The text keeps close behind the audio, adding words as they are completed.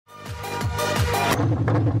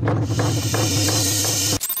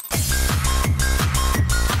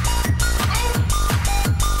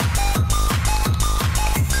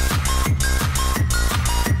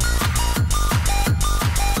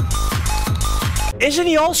Isn't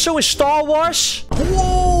he also in Star Wars?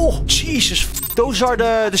 Whoa! Jesus, those are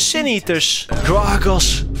the Sin Eaters.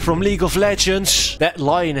 Dragos from League of Legends. That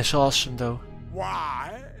lion is awesome though.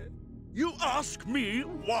 Why? You ask me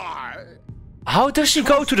why? How does he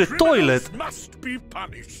go to the toilet? Must be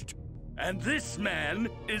punished. And this man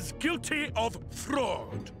is guilty of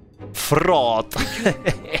fraud. Fraud.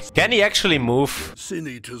 Can he actually move? Sin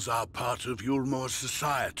Eaters are part of Yulmor's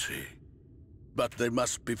society. But they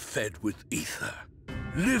must be fed with ether.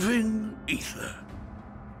 Living ether.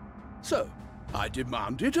 So, I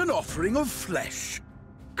demanded an offering of flesh,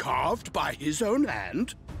 carved by his own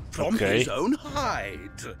hand, from his own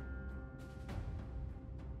hide.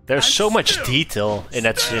 There's so much detail in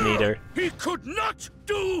that Sin Eater. He could not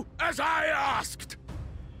do as I asked.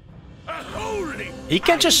 He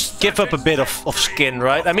can just give up a bit of skin,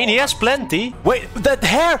 right? I mean, he has plenty. Wait, that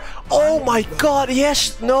hair! Oh my god, he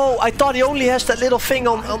has... No, I thought he only has that little thing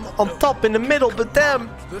on top in the middle, but damn.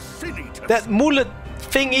 That mullet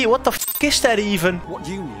thingy, what the f is that even? What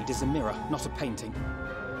you need is a mirror, not a painting.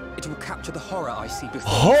 It will capture the horror I see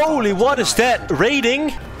before. Holy, what is that?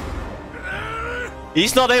 Raiding?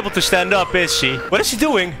 He's not able to stand up, is he? What is he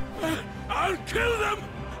doing? I'll kill them!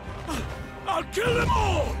 I'll kill them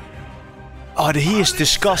all! Oh, he is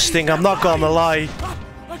disgusting, I'm not gonna lie.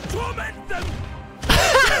 I torment them!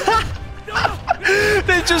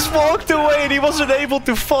 They just walked away and he wasn't able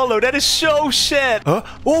to follow. That is so sad. Huh?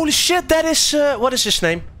 Holy shit, that is... what is his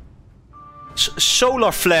name?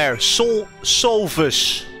 Solar Flare.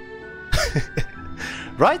 Solvus.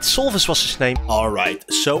 Right? Solvus was his name. Alright,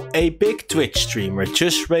 so a big Twitch streamer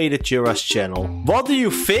just raided Jura's channel. What do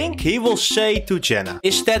you think he will say to Jenna?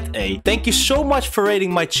 Is that A? Thank you so much for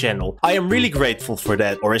raiding my channel. I am really grateful for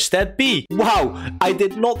that. Or is that B? Wow, I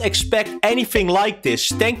did not expect anything like this.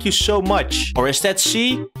 Thank you so much. Or is that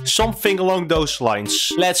C? Something along those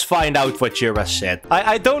lines. Let's find out what Jura said.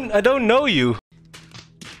 I don't know you.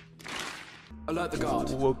 Alert the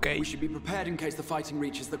guard. Ooh, okay. We should be prepared in case the fighting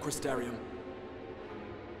reaches the Crystarium.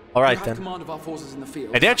 Alright then. Command of our forces in the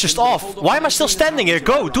field. And they're just off. Why am I still standing here?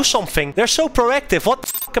 Go, do something. They're so proactive. What the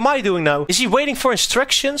f am I doing now? Is he waiting for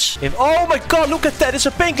instructions? Oh my god, look at that. It's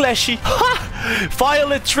a pink lashy. Ha!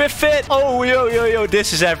 Violet Triffid. Oh, yo.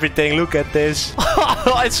 This is everything. Look at this.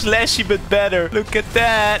 It's lashy but better. Look at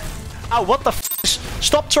that. Oh, what the f?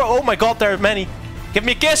 Stop throw. Oh my god, there are many. Give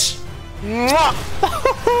me a kiss. Mwah!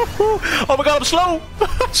 Oh my god, I'm slow.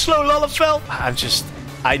 Slow lol as well.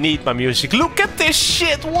 I need my music. Look at this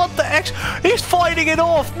shit. What the heck? He's fighting it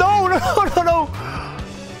off. No.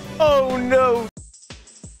 Oh no.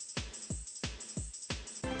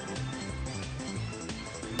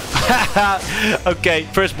 Okay,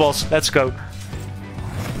 first boss. Let's go.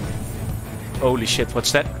 Holy shit,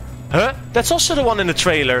 what's that? Huh? That's also the one in the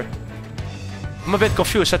trailer. I'm a bit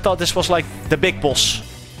confused. I thought this was like the big boss.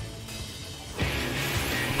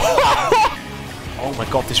 Oh my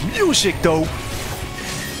god, this music though.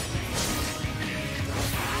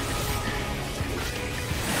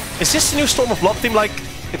 Is this the new Storm of Blood team like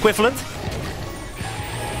equivalent?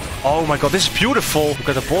 Oh my god, this is beautiful. Look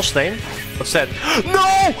at the boss name. What's that?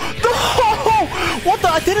 No! What the?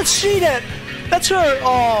 I didn't see that. That's her.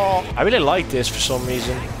 Oh, I really like this for some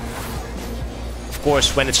reason. Of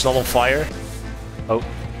course, when it's not on fire. Oh,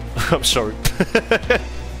 I'm sorry.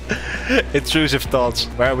 Intrusive thoughts.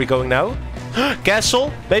 Where are we going now?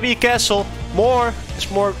 Castle? Maybe a castle. More.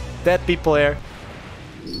 There's more dead people here.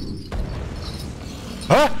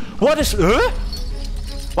 Huh? What is... Huh?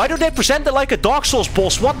 Why do they present it like a Dark Souls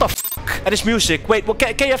boss? What the f***? And it's music. Wait, well,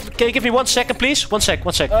 can you give me 1 second, please? One sec.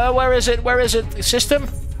 Where is it? Where is it? System?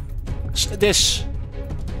 This.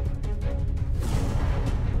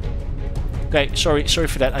 Okay, sorry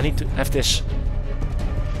for that. I need to have this.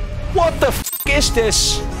 What the f*** is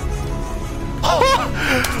this?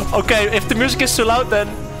 Okay, if the music is too loud, then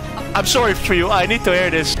I'm sorry for you. I need to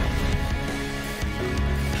hear this.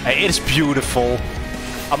 Hey, it is beautiful.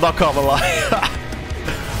 I'm not gonna lie.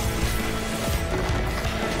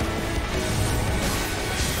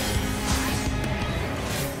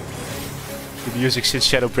 The music since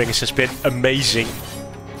Shadowbringers has been amazing.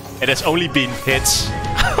 It has only been hits.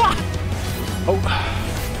 Oh.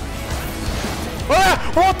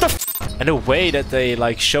 Ah, what the f? And the way that they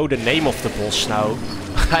like show the name of the boss now.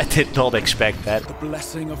 I did not expect that. The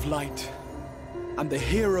blessing of light. And the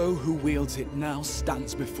hero who wields it now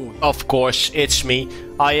stands before you. Of course, it's me.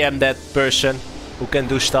 I am that person. who can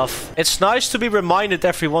do stuff. It's nice to be reminded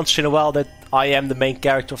every once in a while that I am the main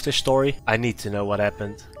character of this story. I need to know what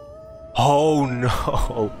happened. Oh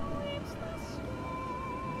no.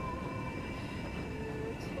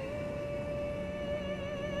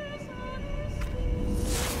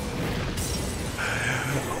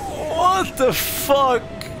 What the fuck?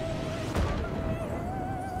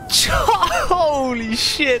 Holy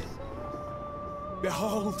shit.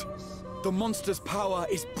 Behold, the monster's power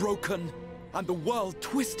is broken, and the world,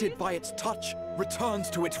 twisted by its touch, returns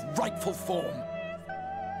to its rightful form.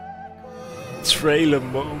 Trailer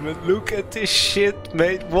moment. Look at this shit,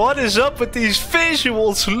 mate. What is up with these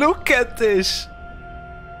visuals? Look at this.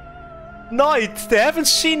 Night. They haven't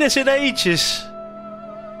seen this in ages.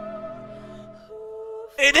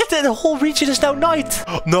 The whole region is now night.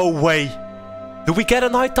 No way. Do we get a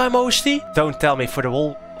nighttime OST? Don't tell me for the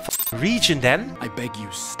whole region then. I beg you,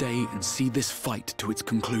 stay and see this fight to its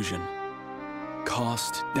conclusion.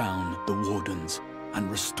 Cast down the wardens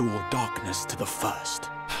and restore darkness to the first.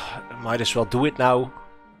 Might as well do it now.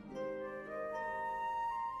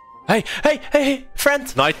 Hey, hey, hey, hey,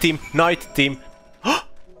 friend. Night team, night team.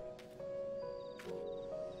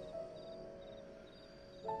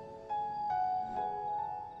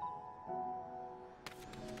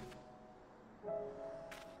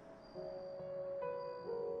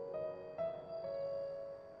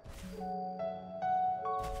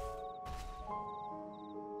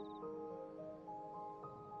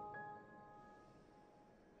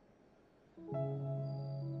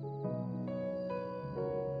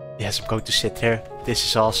 Yes, I'm going to sit here. This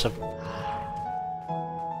is awesome.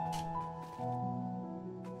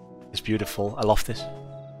 It's beautiful. I love this.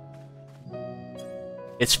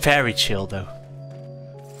 It's very chill though.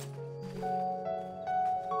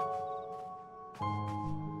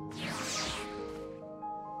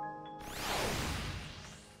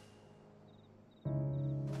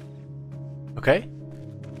 Okay.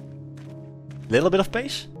 Little bit of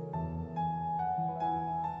pace.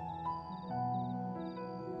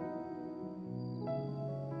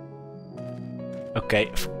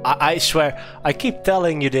 Okay, I swear, I keep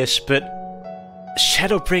telling you this, but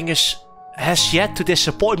Shadowbringers has yet to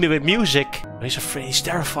disappoint me with music. He's afraid, he's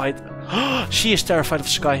terrified. She is terrified of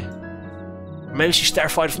the sky. Maybe she's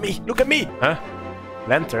terrified of me. Look at me! Huh?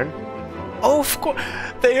 Lantern? Oh, of course.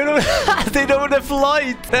 They don't have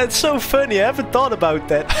light. That's so funny. I haven't thought about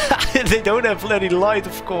that. They don't have any light,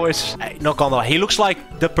 of course. Hey, not gonna lie. He looks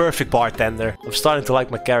like the perfect bartender. I'm starting to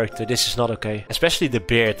like my character. This is not okay. Especially the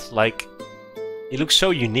beard. Like, he looks so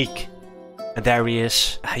unique. And there he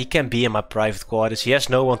is. He can be in my private quarters. He has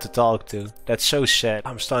no one to talk to. That's so sad.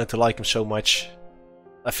 I'm starting to like him so much.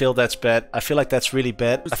 I feel that's bad. I feel like that's really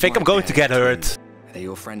bad. I think I'm going to get hurt. Are they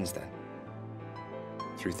your friends then?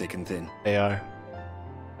 Through thick and thin? They are.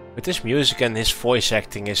 With his music and his voice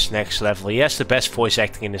acting is next level. He has the best voice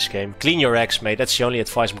acting in this game. Clean your ex, mate. That's the only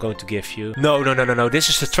advice I'm going to give you. No. This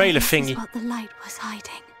is the trailer thingy. This is what the light was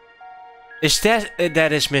hiding. Is that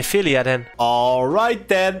is Mephilia then? Alright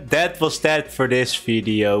then, that was that for this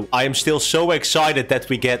video. I am still so excited that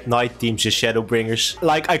we get night teams as Shadowbringers.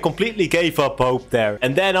 Like, I completely gave up hope there.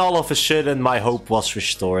 And then all of a sudden my hope was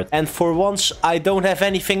restored. And for once, I don't have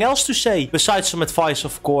anything else to say. Besides some advice,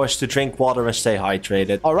 of course, to drink water and stay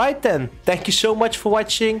hydrated. Alright then, thank you so much for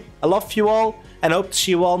watching. I love you all and hope to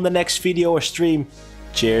see you all in the next video or stream.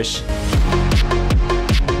 Cheers.